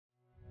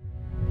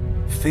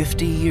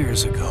50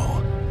 years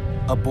ago,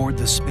 aboard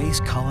the space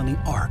colony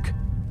Ark,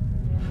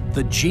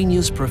 the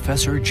genius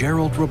Professor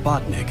Gerald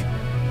Robotnik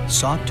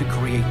sought to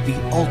create the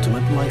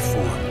ultimate life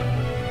form.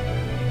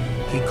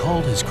 He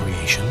called his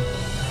creation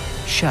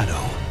Shadow.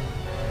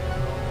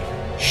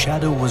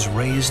 Shadow was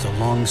raised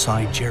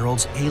alongside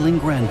Gerald's ailing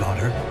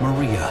granddaughter,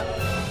 Maria.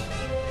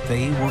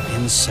 They were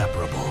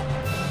inseparable.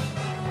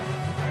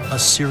 A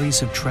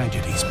series of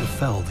tragedies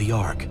befell the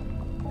Ark.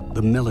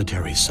 The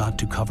military sought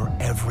to cover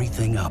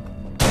everything up.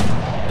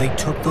 They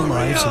took the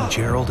lives of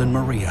Gerald and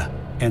Maria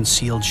and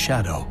sealed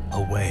Shadow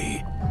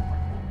away.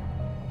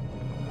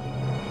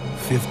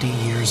 50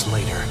 years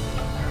later,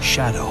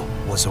 Shadow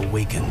was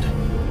awakened.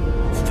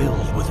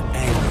 Filled with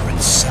anger and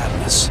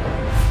sadness,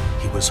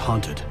 he was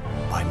haunted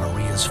by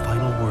Maria's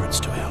final words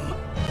to him.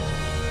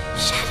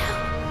 Shadow,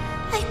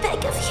 I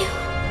beg of you,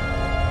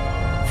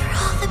 for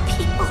all the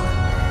people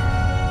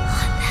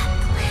on that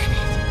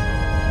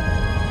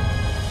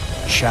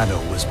planet. Shadow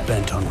was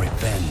bent on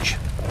revenge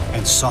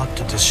and sought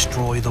to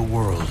destroy the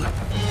world.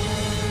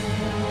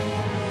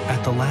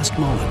 At the last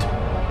moment,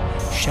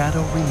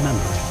 Shadow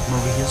remembered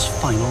Maria's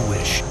final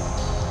wish: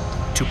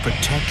 to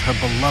protect her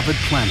beloved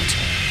planet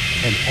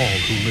and all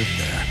who lived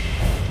there.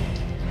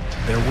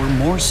 There were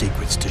more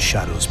secrets to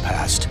Shadow's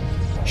past.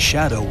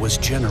 Shadow was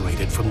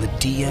generated from the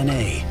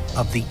DNA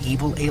of the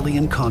evil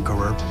alien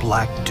conqueror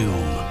Black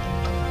Doom.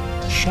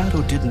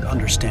 Shadow didn't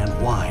understand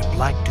why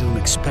Black Doom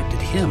expected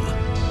him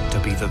to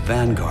be the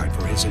vanguard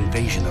for his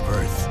invasion of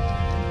Earth.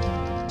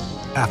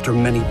 After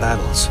many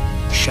battles,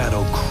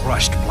 Shadow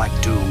crushed Black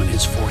Doom and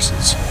his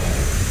forces,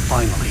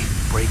 finally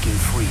breaking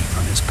free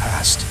from his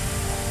past.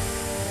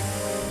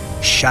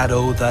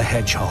 Shadow the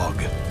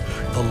Hedgehog,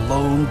 the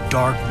lone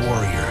dark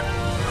warrior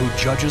who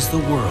judges the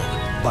world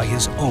by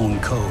his own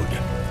code.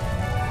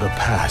 The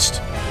past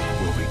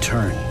will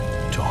return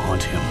to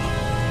haunt him.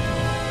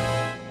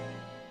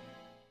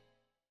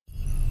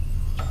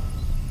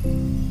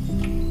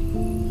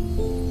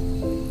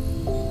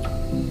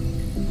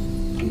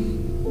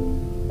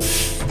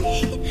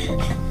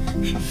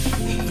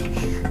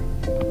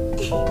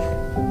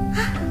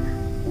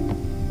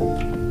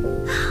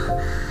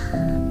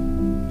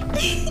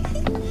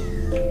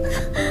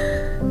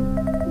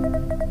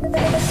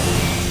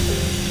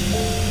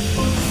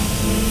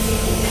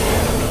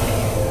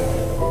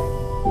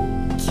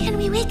 Can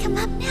we wake him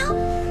up now?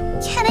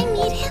 Can I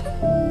meet him?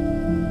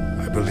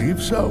 I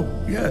believe so,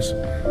 yes.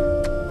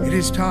 It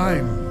is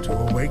time to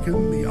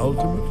awaken the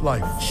ultimate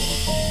life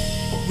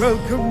form.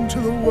 Welcome to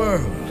the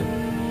world,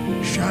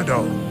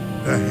 Shadow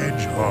the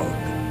Hedgehog.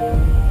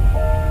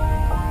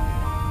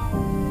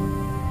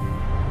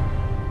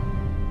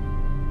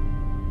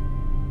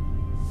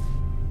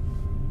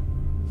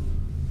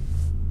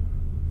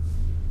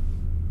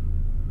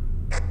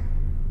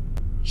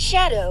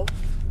 Shadow,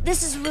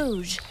 this is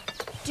Rouge.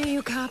 Do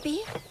you copy?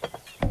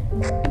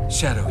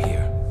 Shadow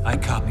here. I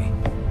copy.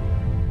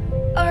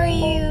 Are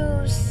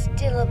you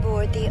still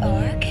aboard the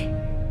Ark?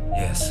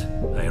 Yes,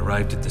 I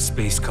arrived at the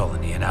space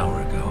colony an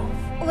hour ago.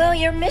 Well,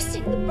 you're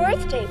missing the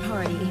birthday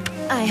party.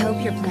 I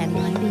hope you're planning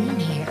on being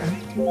here.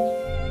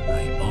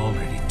 I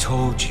already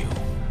told you.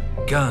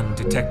 Gunn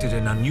detected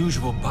an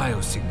unusual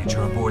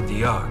biosignature aboard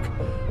the Ark.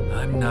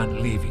 I'm not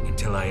leaving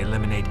until I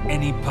eliminate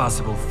any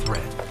possible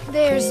threat.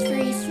 There's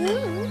free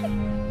food.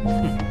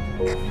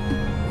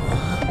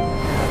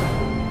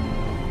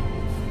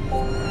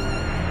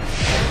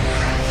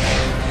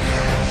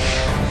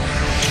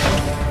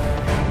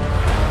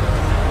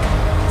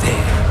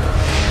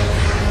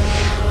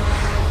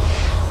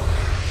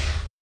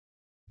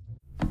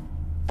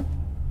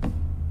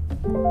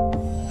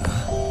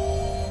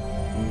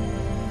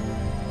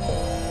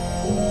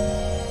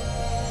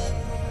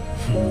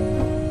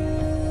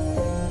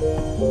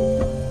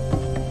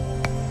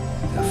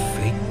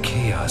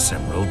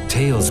 Emerald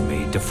Tails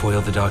made to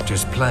foil the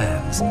Doctor's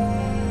plans.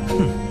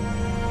 Even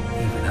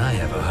I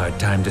have a hard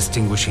time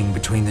distinguishing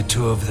between the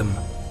two of them.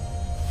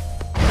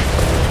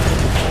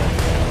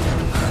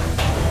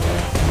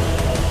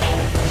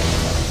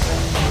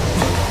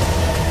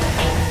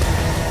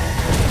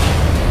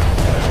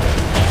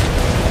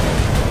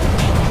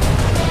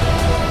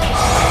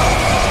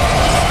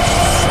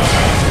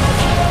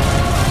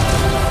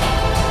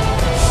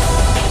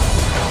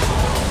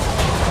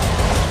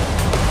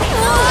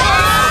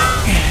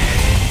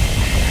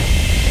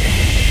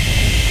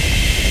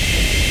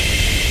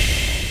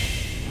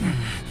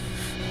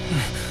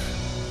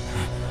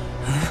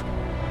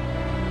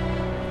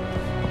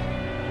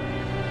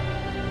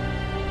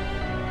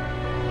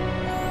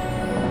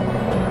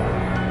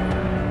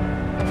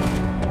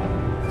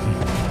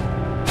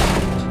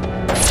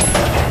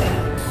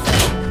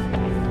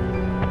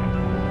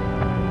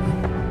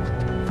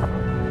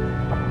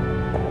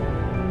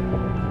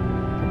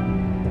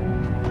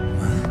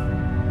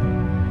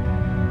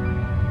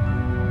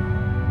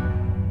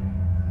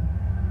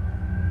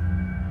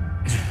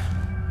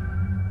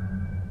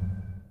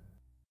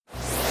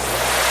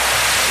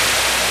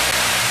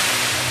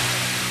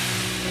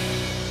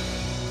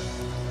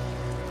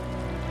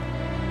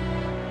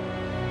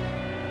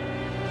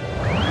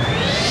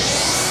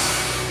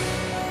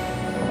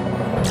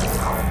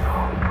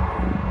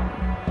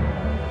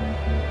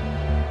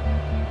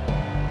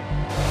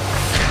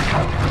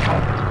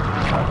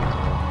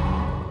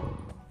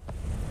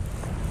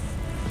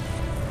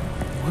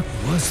 What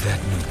was that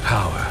new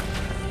power?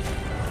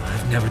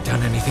 I've never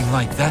done anything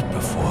like that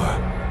before.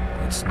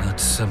 It's not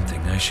something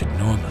I should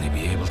normally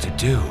be able to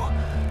do,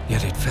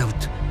 yet it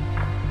felt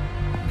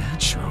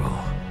natural.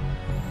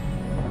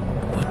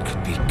 What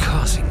could be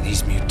causing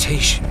these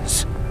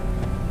mutations?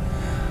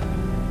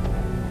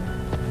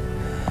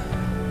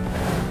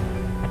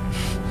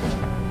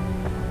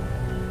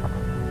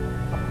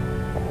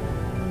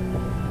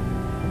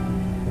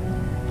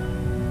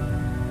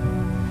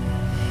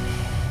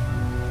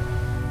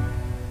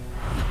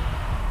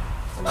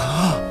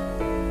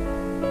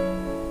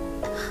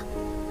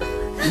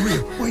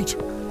 Maria, wait!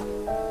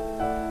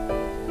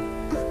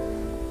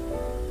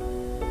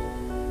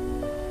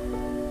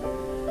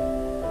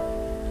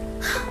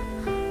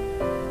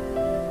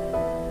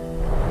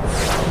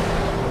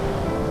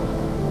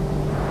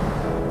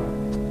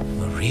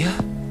 Maria?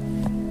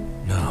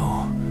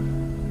 No.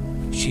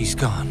 She's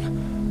gone.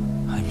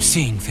 I'm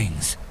seeing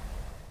things.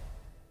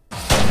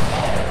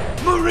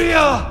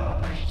 Maria!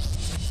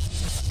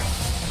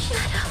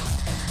 Shadow,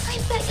 I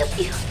beg of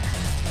you,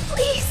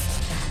 please,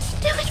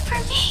 do it for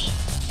me.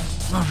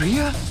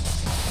 Maria?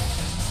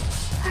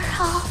 For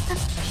all the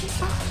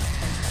people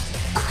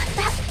on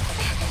that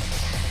planet.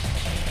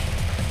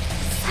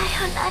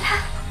 Sayonara,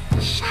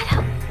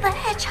 Shadow the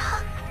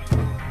Hedgehog.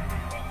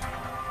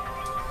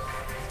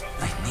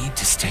 I need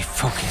to stay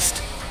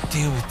focused.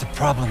 Deal with the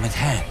problem at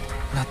hand,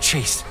 not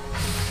chase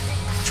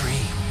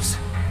dreams.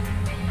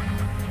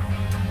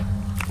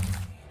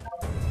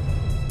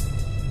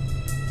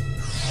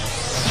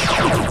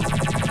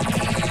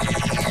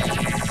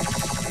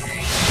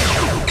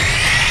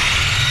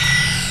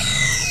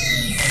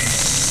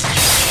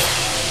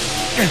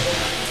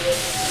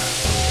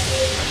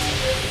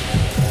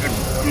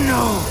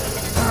 No!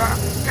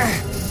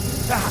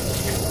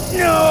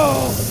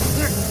 No!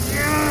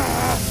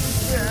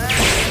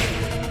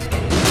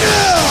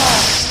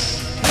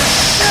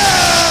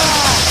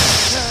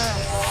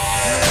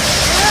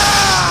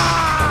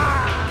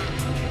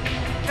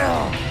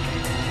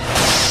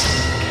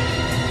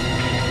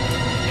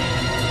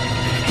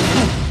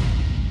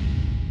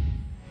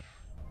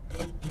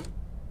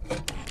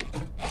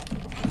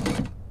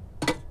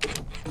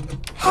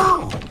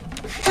 Oh!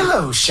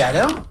 Hello,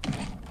 Shadow.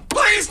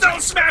 Please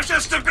don't smash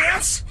us to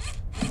bits!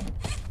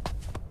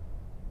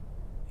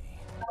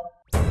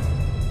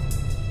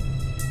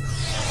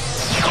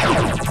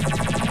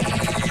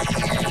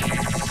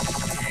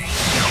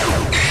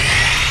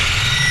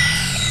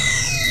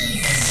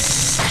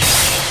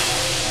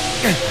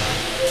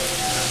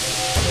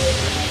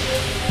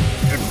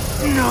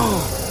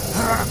 No!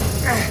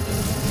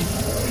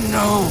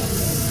 No!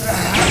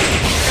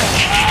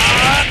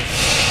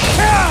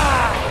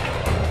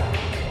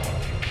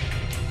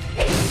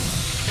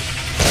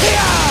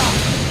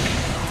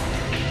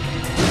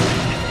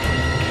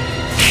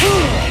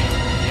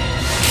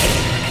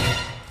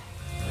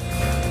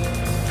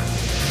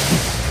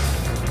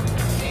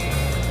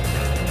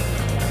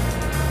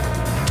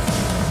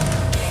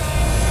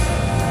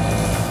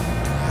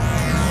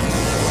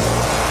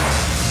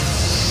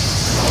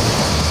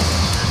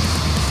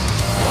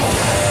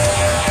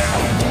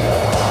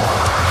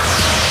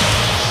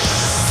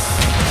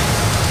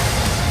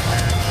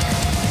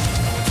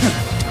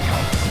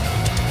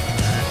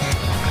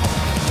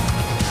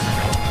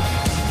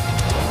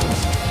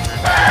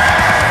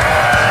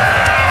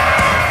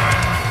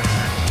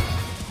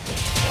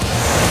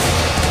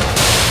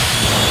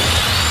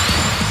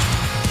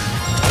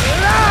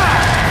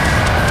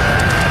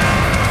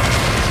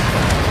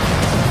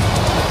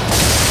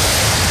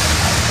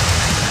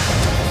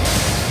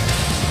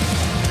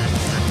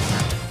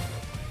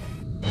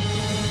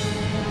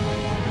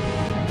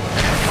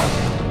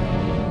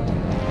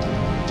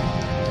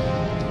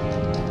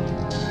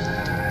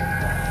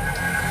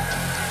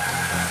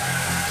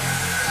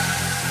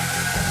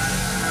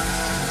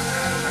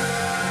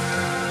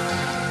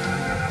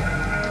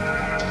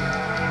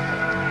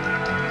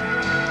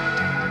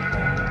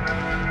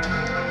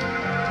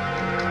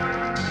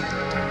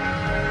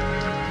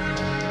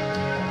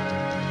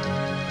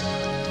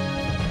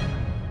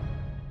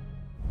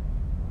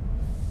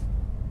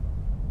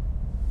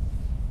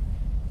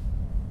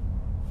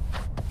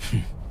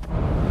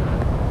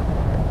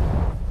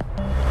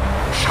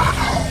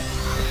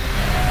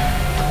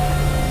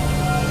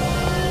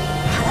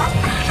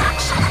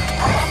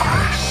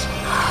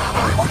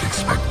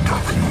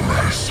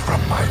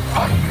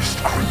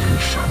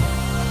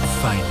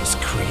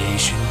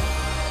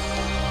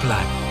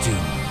 Black Doom.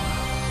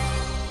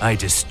 I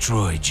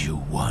destroyed you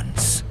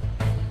once.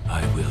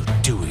 I will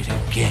do it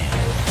again.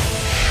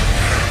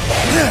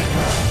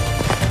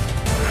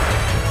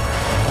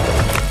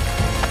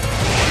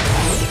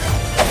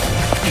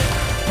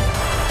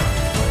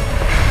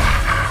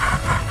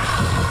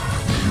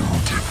 You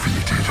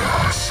defeated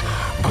us,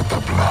 but the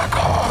Black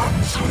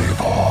Horns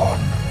live on.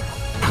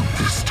 And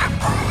this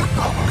temporal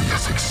anomaly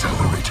has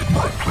accelerated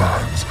my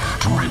plans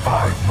to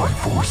revive my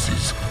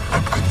forces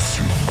and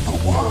consume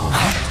the world.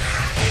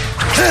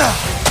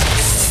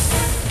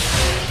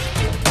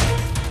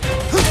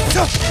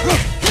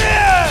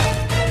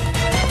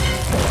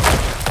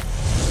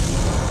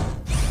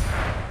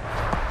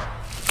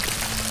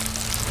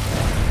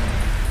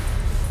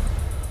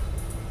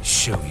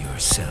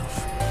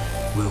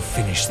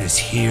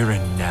 here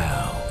and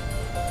now.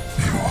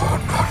 You are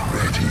not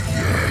ready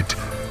yet.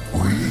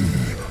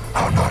 We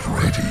are not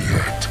ready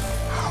yet.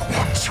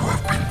 Once you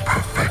have been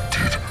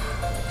perfected,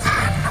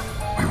 then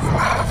we will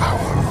have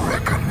our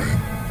reckoning.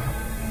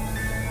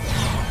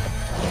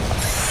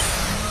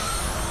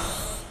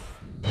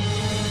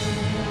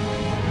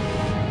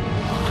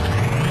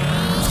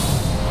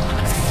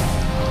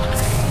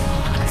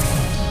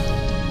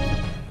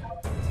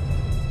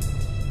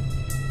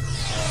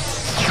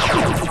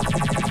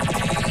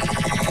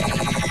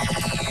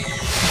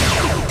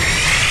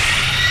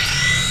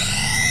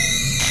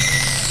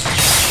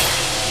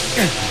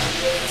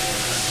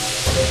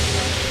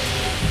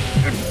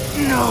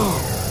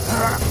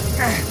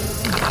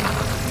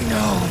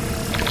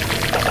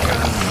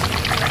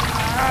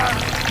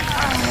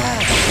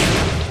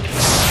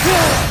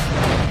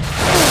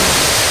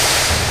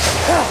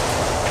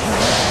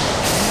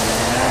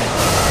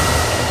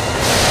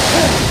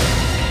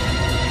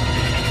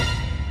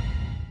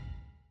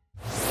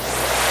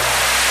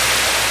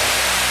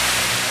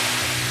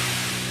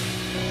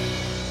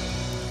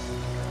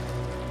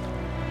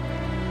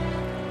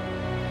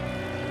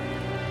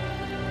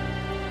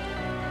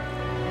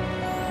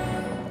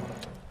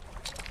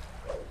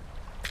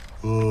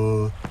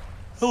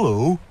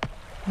 Hello.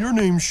 Your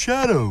name's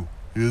Shadow,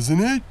 isn't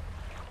it?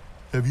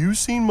 Have you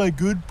seen my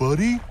good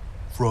buddy,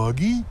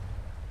 Froggy?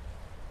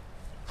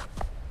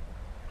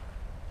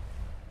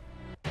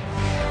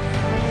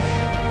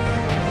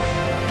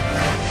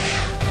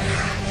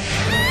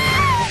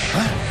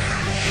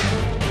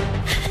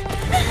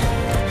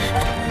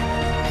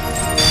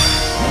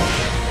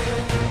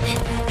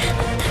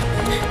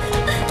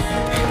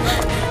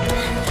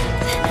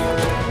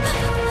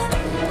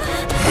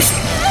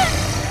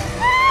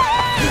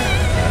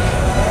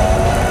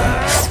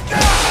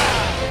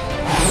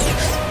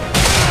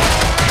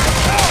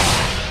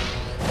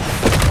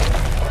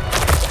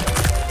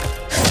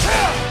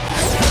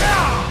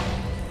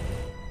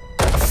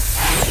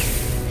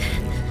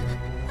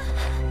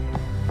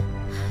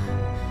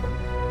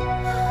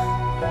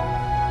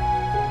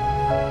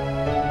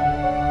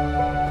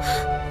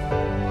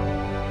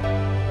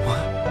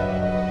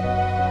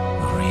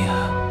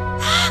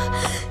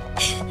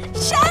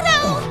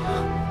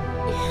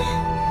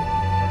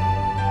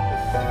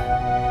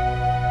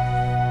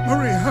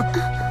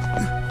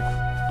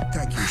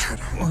 Thank you,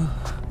 Shadow.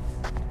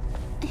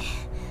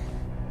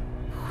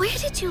 Where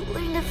did you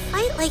learn to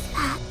fight like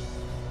that?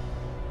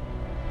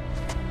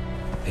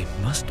 They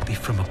must be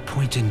from a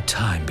point in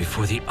time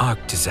before the Ark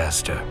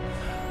disaster.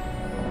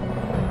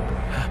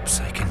 Perhaps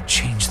I can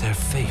change their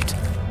fate.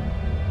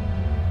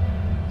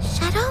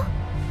 Shadow?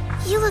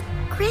 You look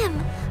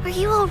grim. Are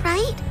you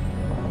alright?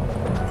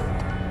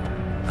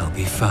 I'll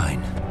be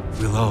fine.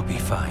 We'll all be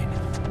fine.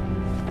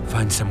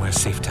 Find somewhere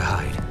safe to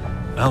hide.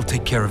 I'll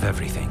take care of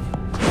everything.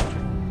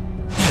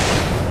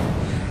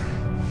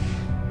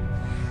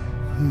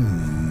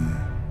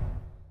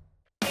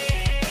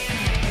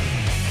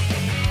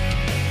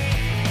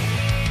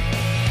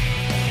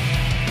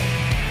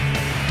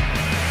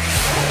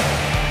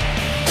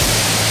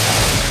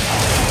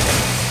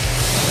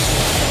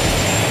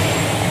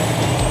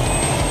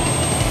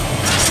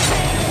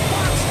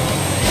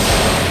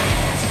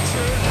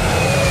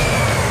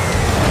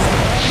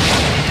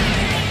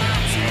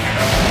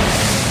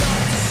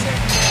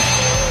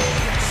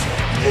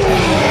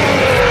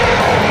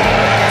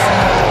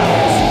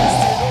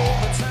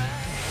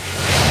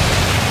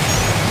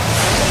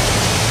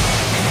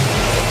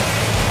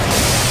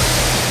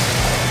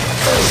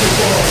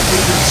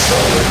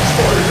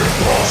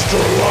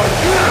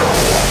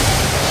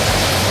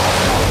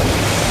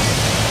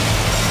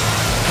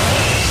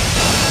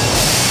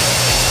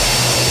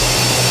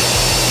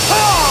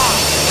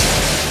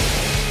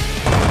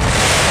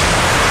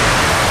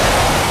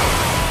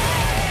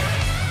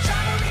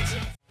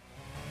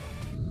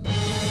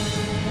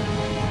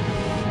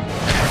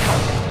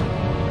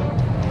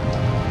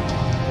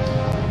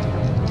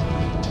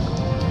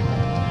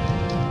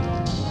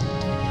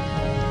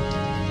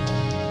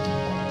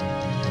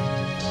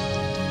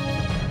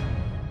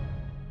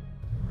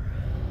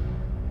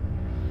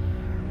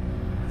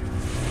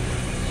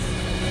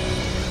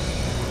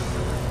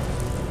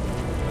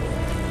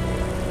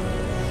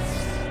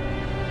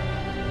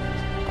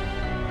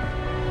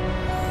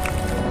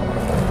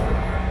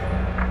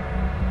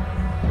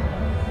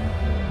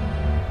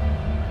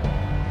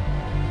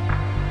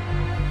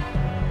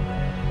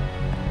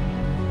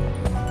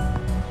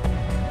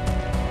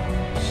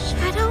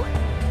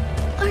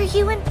 Are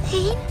you in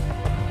pain?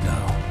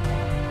 No.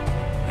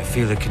 I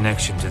feel a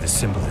connection to the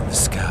symbol in the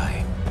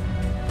sky.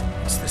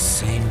 It's the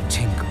same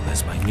tingle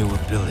as my new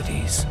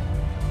abilities.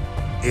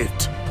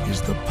 It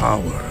is the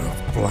power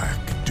of Black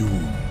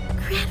Doom.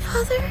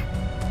 Grandfather?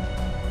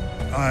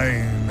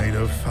 I made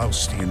a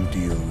Faustian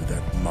deal with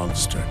that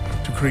monster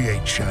to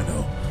create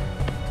Shadow.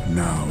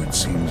 Now it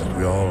seems that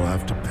we all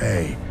have to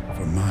pay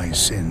for my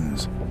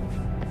sins.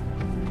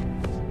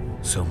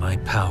 So my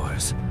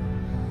powers,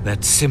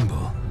 that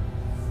symbol,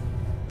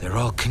 they're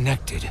all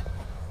connected.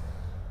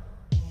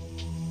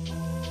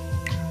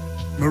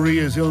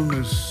 Maria's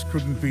illness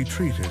couldn't be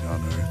treated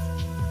on Earth.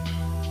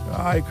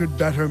 I could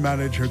better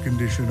manage her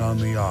condition on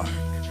the Ark,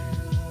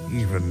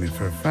 even if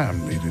her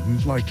family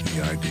didn't like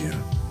the idea.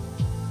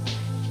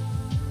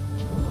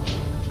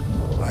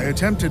 I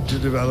attempted to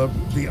develop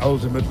the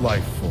ultimate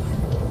life form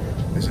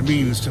as a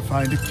means to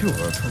find a cure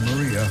for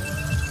Maria.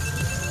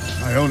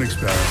 My own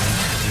experiments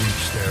have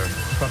reached their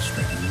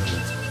frustrating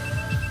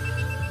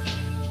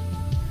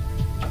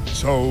limits.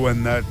 So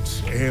when that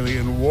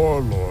alien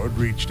warlord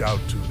reached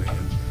out to me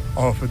and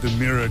offered the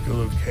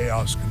miracle of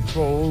chaos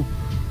control,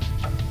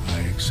 I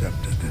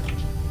accepted it.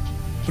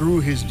 Through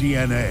his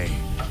DNA,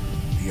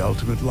 the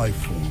ultimate life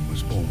form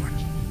was born.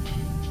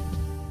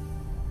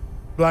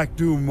 Black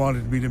Doom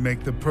wanted me to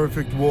make the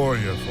perfect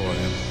warrior for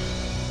him,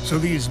 so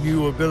these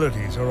new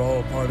abilities are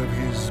all part of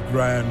his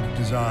grand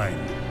design.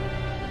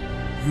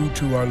 You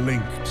two are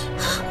linked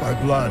by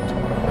blood.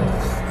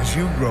 As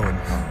you grow in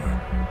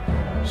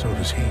power, so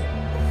does he.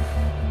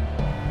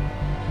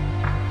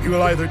 He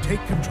will either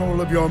take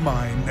control of your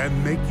mind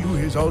and make you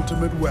his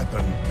ultimate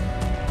weapon,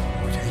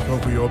 or take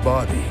over your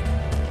body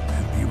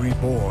and be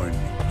reborn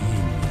in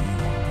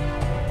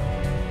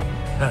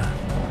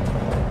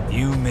you.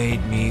 You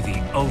made me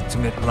the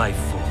ultimate life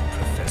form,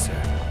 Professor.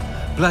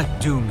 Black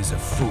Doom is a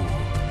fool.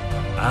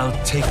 I'll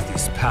take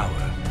this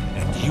power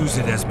and use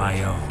it as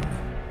my own.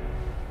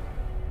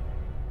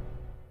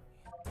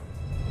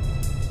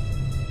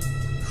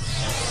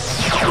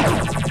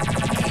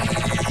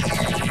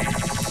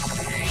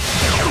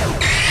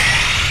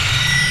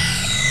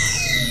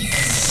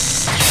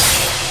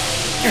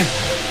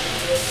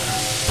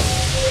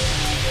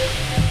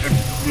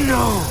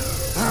 No!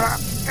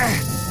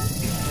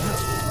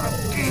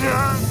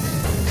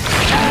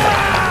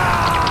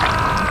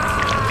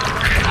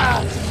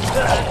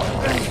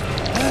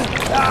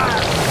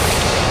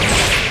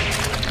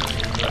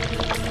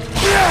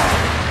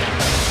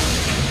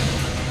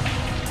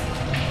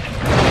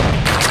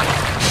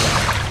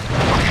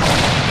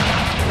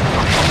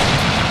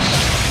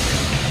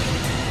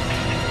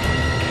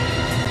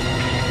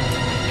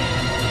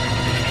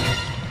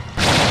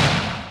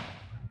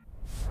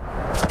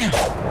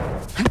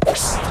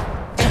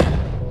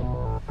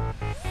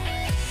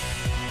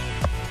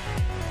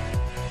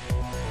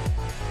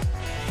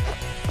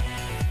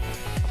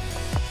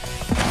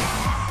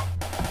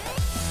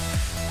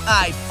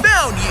 I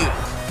found you,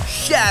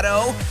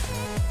 Shadow!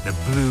 The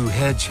Blue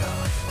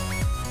Hedgehog,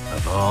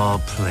 of all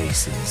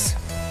places.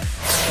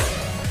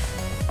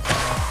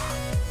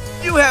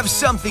 You have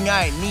something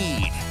I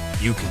need.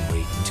 You can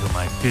wait until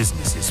my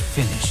business is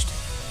finished.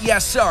 Yeah,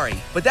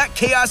 sorry, but that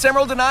Chaos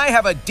Emerald and I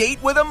have a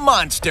date with a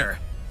monster.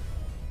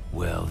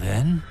 Well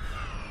then,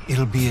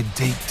 it'll be a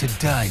date to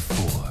die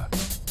for.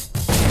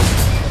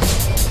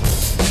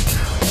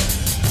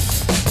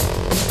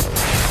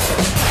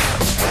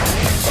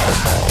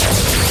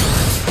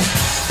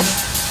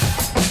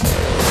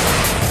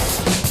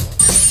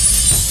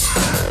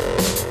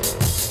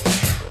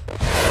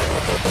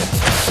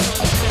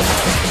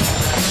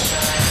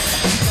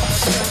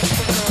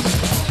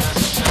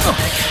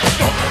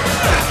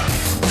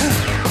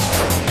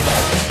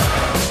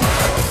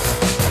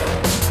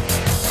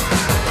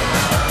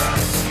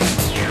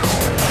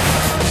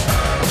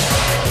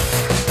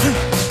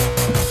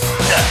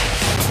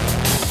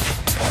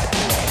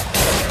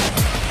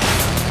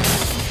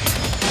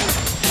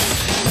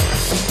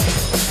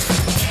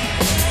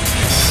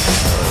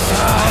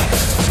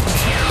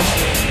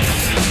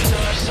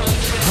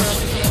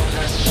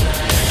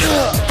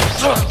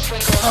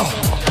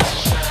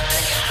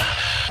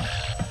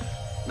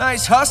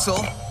 Nice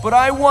hustle, but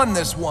I won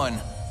this one.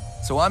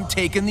 So I'm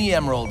taking the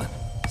emerald.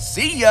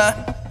 See ya!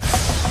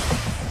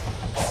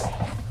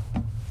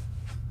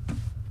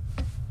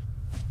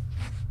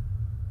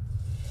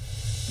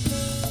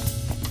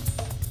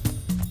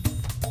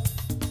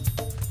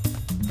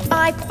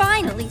 I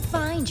finally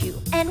find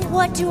you, and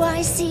what do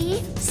I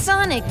see?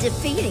 Sonic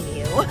defeating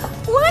you.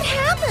 What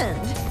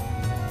happened?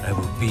 I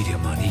will beat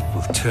him on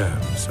equal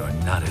terms, or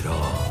not at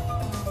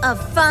all. A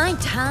fine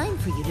time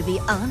for you to be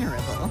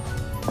honorable.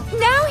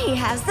 Now he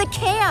has the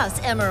Chaos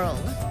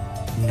Emerald.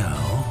 No,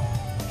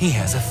 he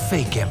has a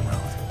fake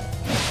emerald.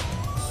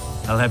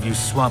 I'll have you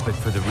swap it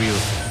for the real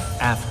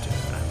thing after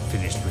I'm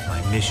finished with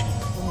my mission.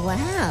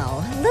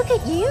 Wow, look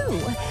at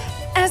you.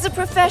 As a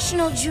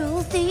professional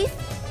jewel thief,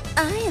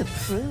 I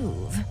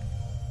approve.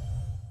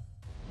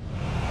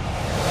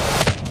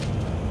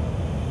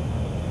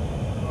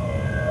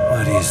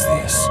 What is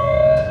this?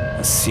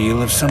 A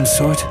seal of some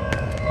sort?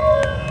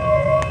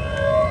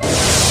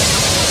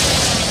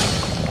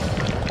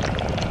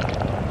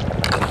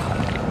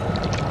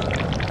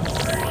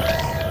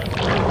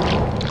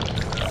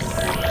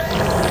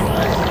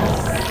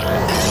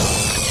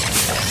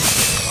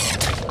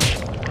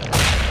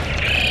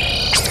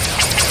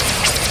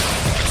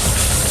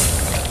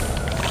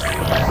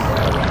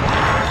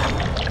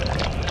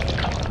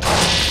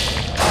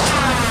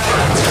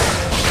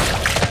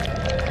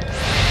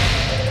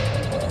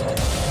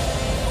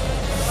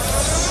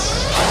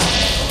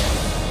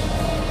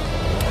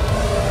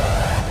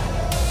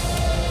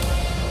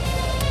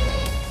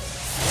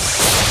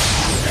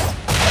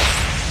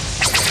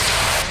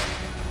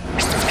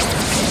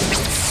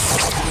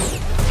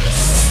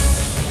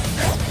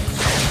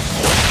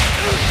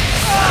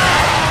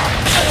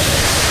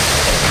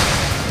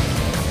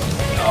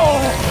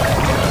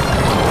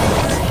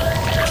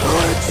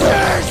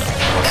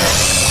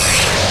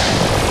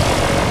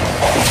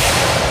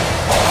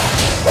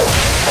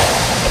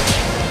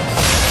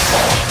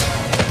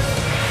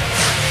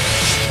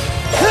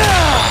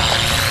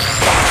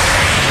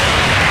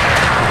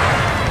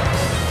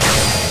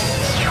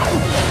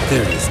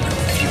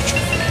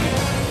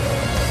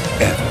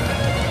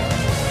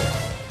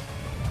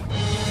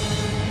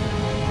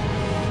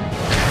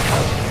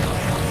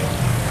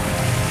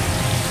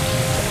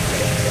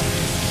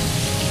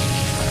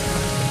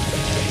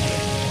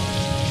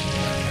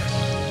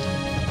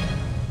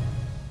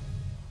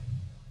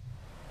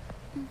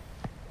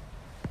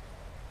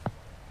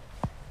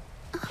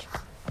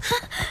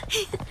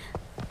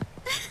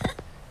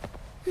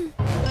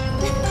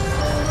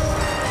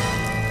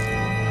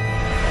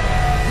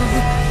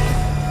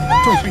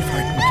 Don't be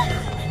frightened.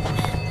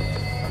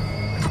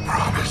 The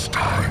promised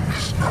time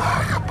is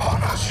nigh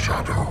upon us,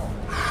 Shadow.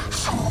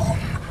 Soon,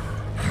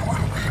 you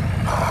will be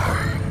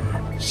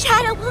mine.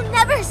 Shadow will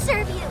never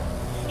serve you.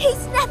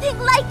 He's nothing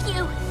like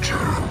you.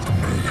 Gerald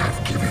may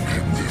have given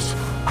him this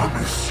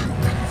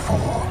unassuming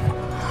form,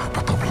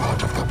 but the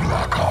blood of the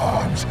Black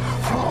Arms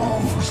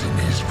flows in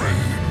his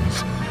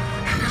veins.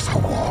 He is a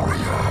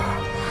warrior,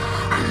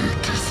 a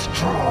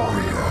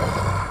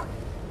destroyer.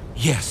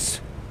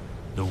 Yes,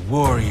 the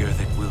warrior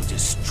that will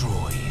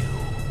destroy you.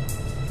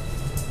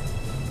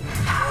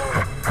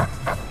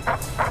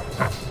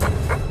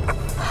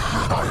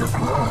 I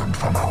have learned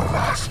from our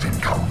last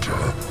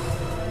encounter.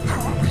 There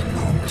will be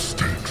no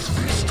mistakes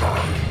this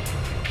time.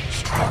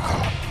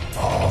 Struggle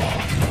all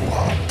you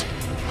want.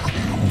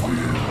 You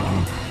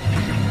will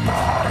be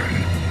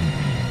mine.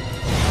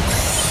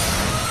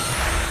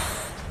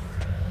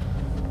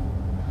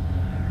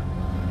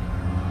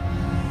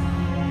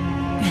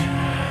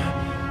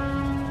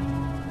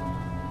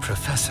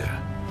 Professor,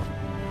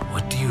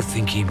 what do you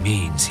think he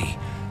means he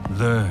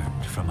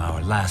learned from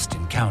our last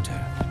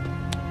encounter?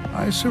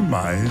 I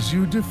surmise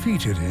you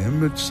defeated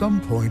him at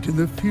some point in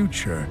the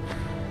future.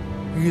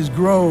 He has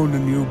grown a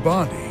new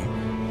body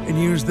and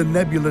used the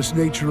nebulous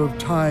nature of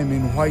time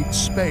in white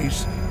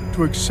space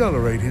to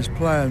accelerate his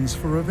plans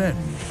for revenge.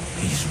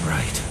 He's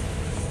right.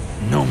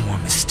 No more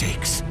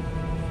mistakes.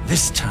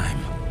 This time,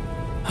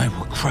 I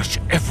will crush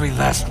every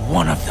last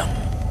one of them.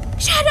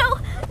 Shadow,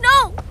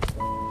 no!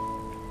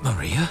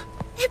 Maria?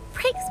 It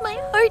breaks my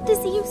heart to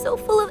see you so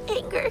full of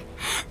anger.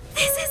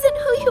 This isn't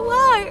who you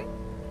are.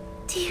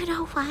 Do you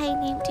know why I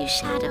named you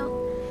Shadow?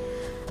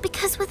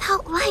 Because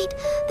without light,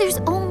 there's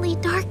only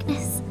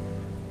darkness.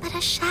 But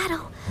a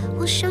shadow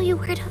will show you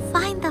where to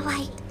find the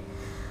light.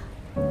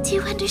 Do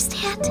you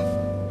understand?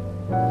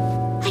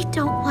 I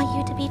don't want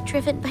you to be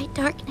driven by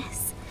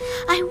darkness.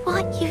 I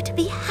want you to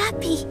be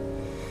happy.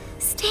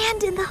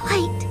 Stand in the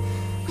light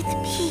with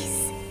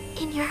peace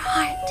in your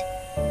heart.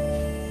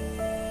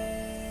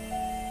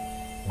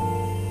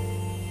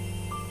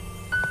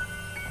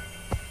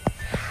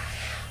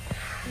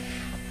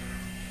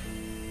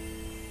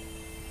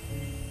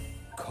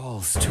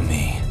 Calls to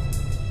me.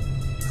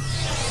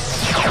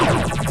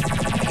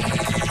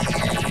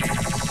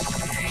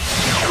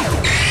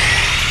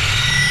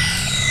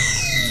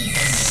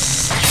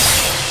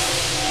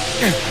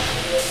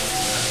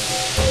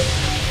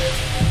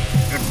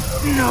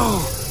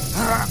 No!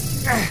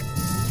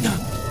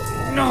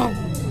 No!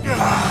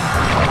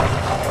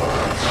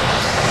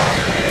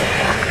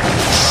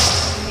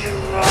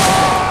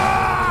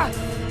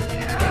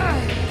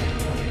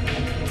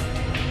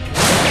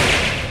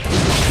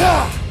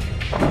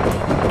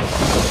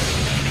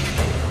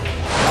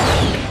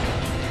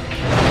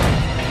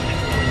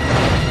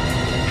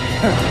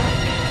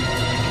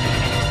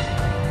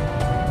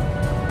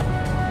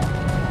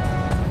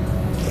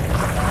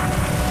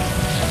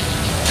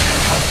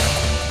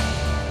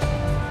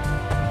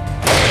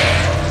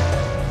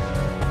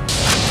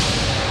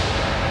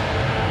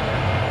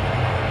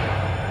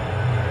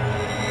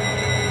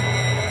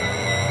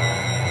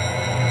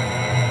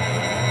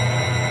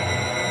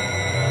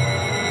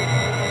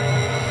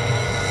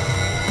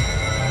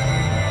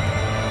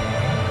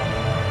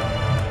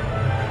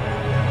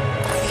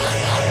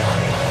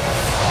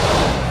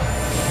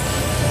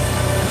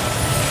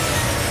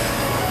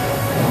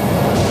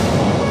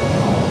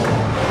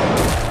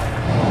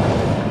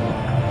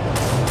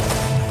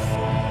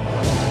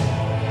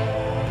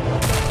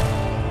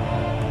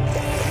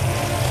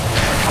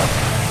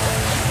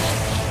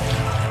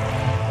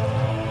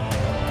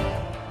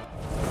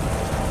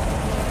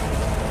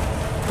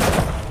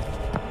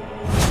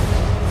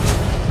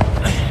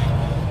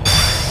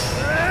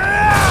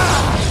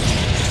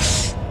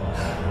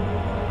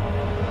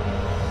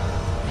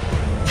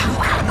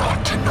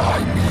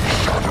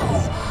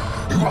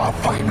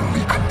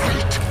 Finally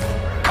complete.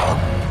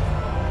 Come,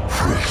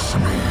 face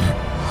me.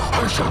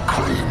 I shall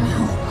claim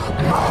you,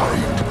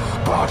 mind,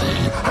 body,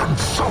 and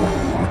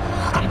soul,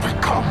 and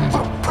become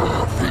the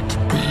perfect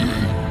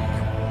being.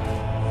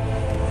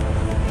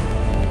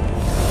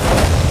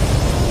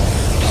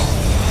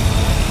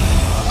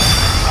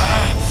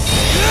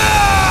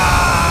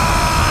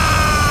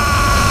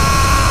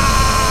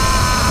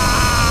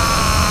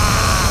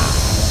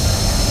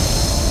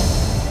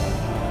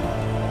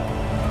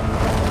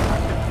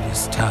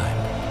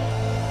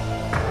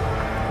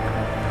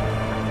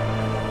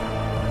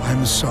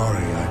 I'm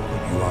sorry I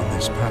put you on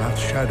this path,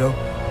 Shadow,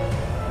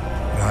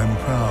 but I'm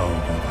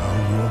proud of how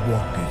you have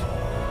walked it.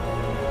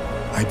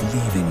 I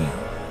believe in you,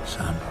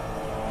 son.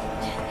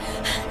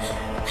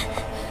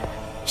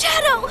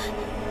 Shadow!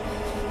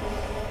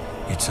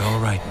 It's all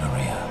right,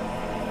 Maria.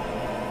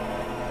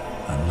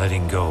 I'm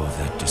letting go of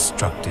that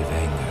destructive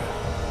anger.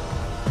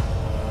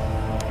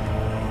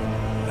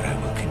 But I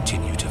will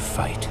continue to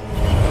fight.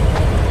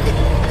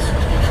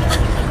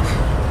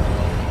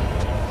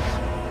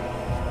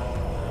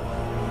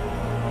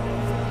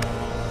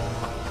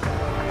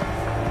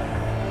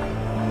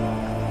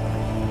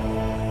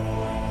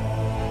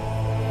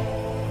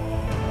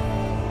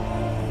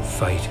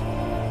 Fight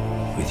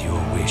with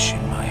your wish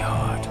in my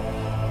heart.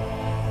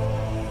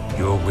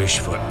 Your wish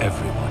for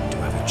everyone to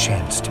have a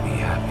chance to be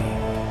happy.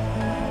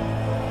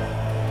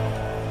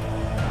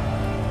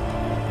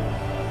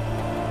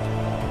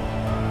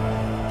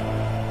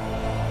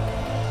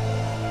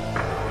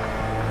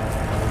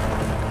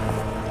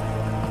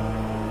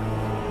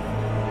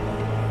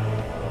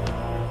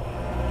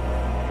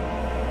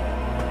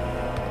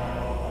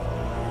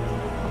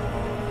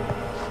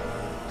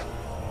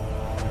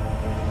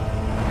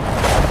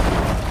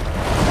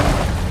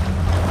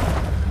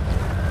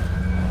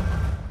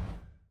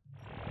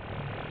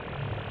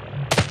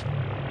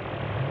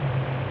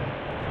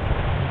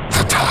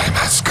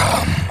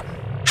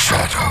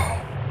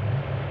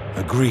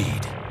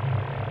 Agreed.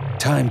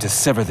 Time to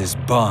sever this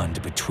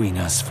bond between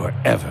us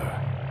forever.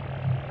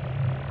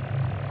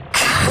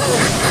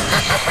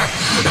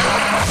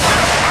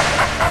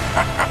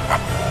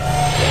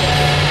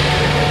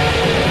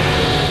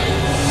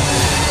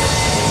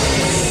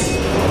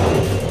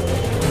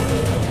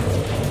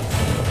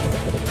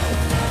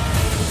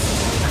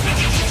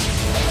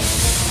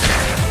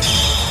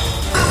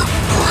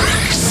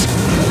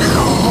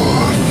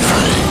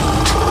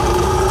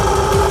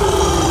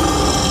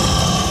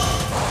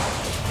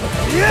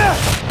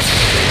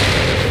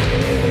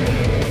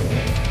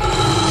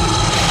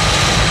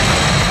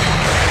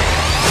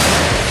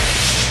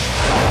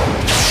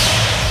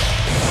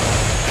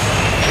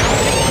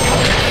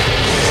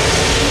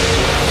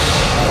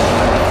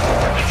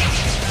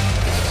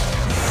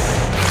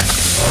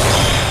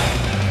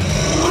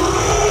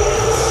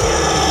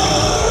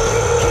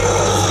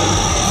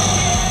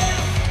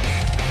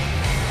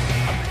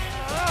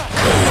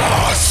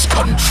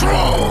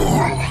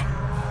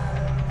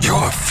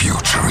 Your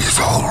future is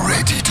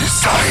already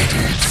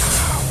decided.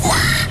 We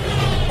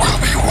will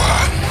be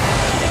one.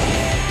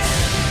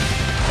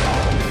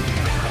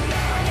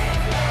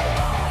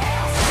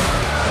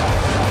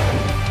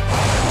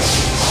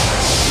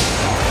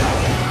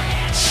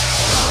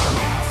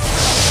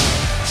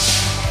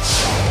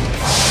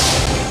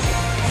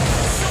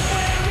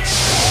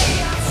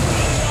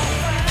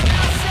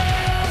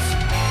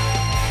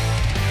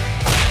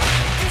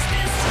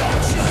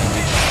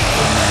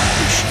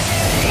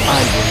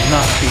 I will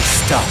not be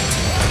stopped.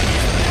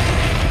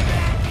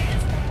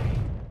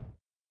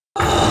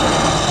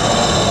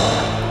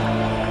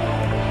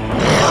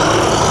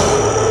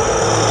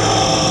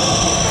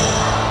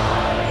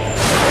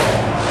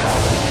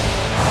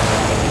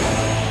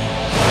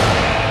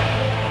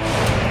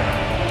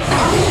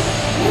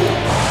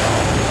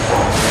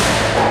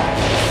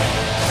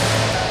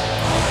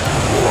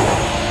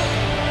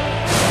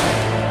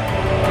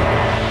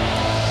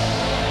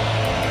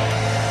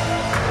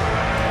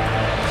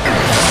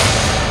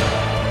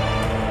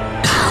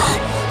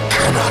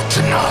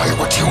 Deny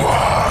what you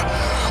are.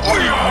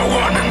 We are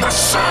one and the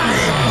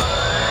same.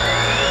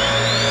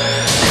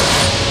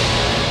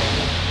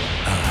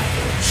 I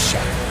am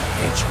Shadow the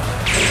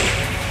Hedgehog.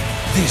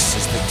 This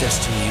is the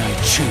destiny I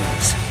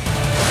choose.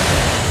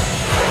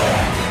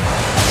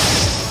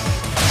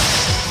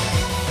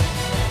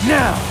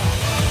 Now,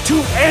 to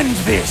end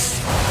this!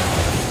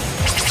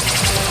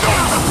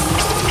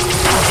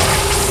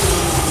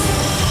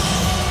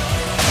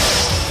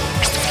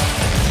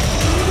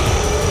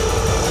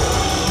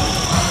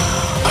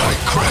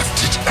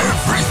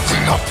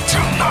 Everything up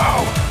till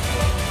now,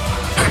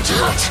 and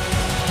yet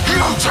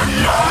you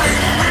deny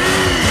me!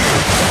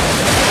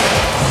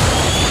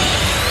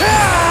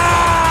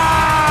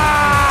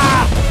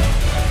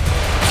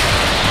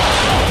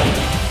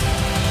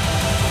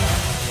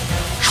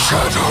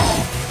 Shadow,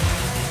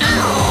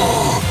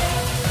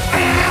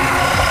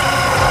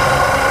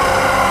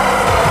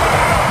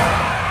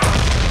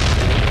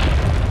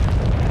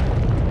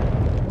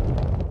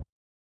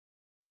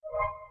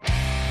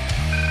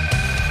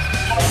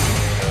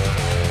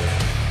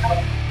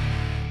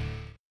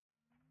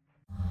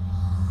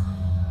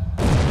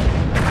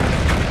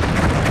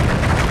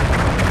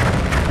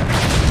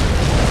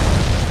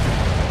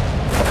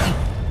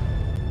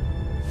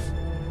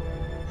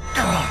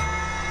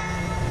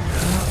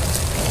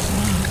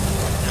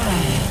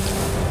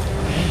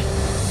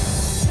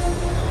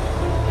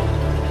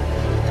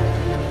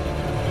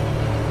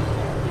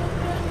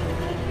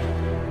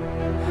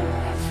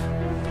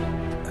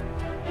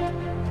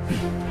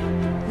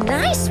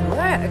 Nice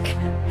work.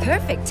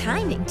 Perfect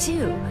timing,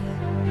 too.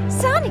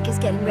 Sonic is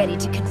getting ready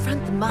to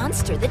confront the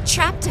monster that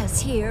trapped us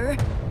here.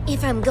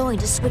 If I'm going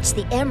to switch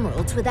the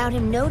emeralds without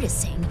him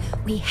noticing,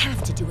 we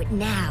have to do it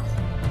now.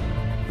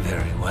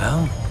 Very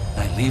well.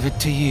 I leave it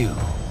to you.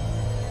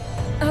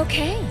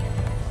 Okay.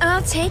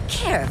 I'll take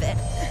care of it.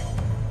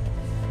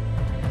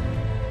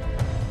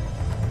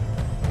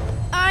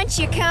 Aren't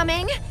you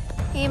coming?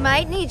 He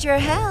might need your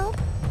help.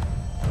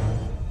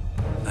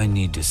 I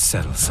need to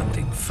settle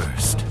something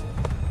first.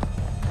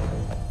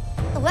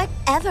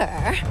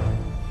 Whatever.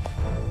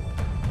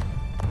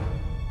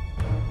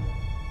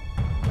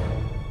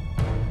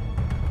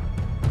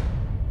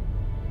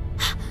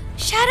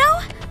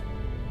 Shadow?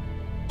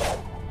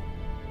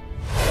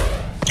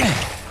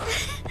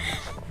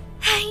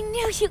 I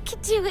knew you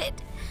could do it.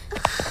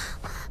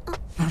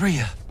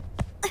 Maria.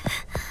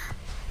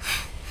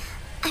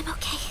 I'm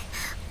okay.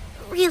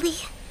 Really.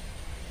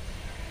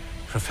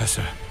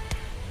 Professor,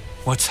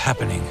 what's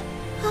happening?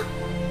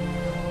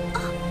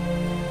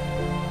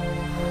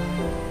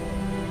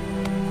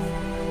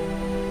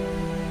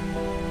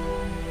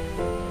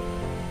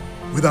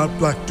 Without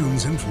Black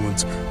Doom's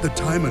influence, the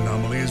time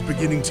anomaly is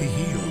beginning to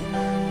heal.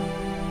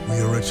 We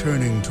are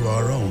returning to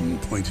our own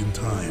point in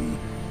time.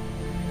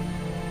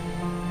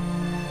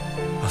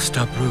 I'll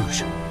stop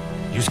Rouge.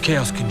 Use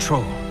Chaos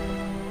Control.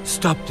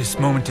 Stop this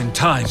moment in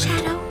time.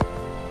 Shadow?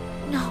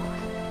 No.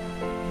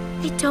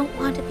 I don't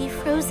want to be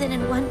frozen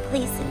in one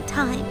place in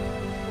time.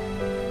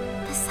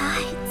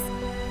 Besides,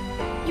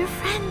 your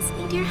friends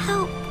need your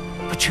help.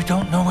 But you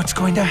don't know what's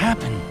going to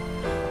happen.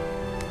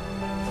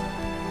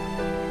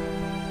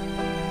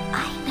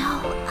 I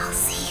know I'll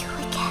see you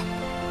again.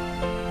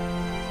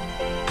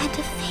 And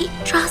if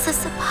fate draws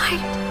us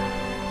apart,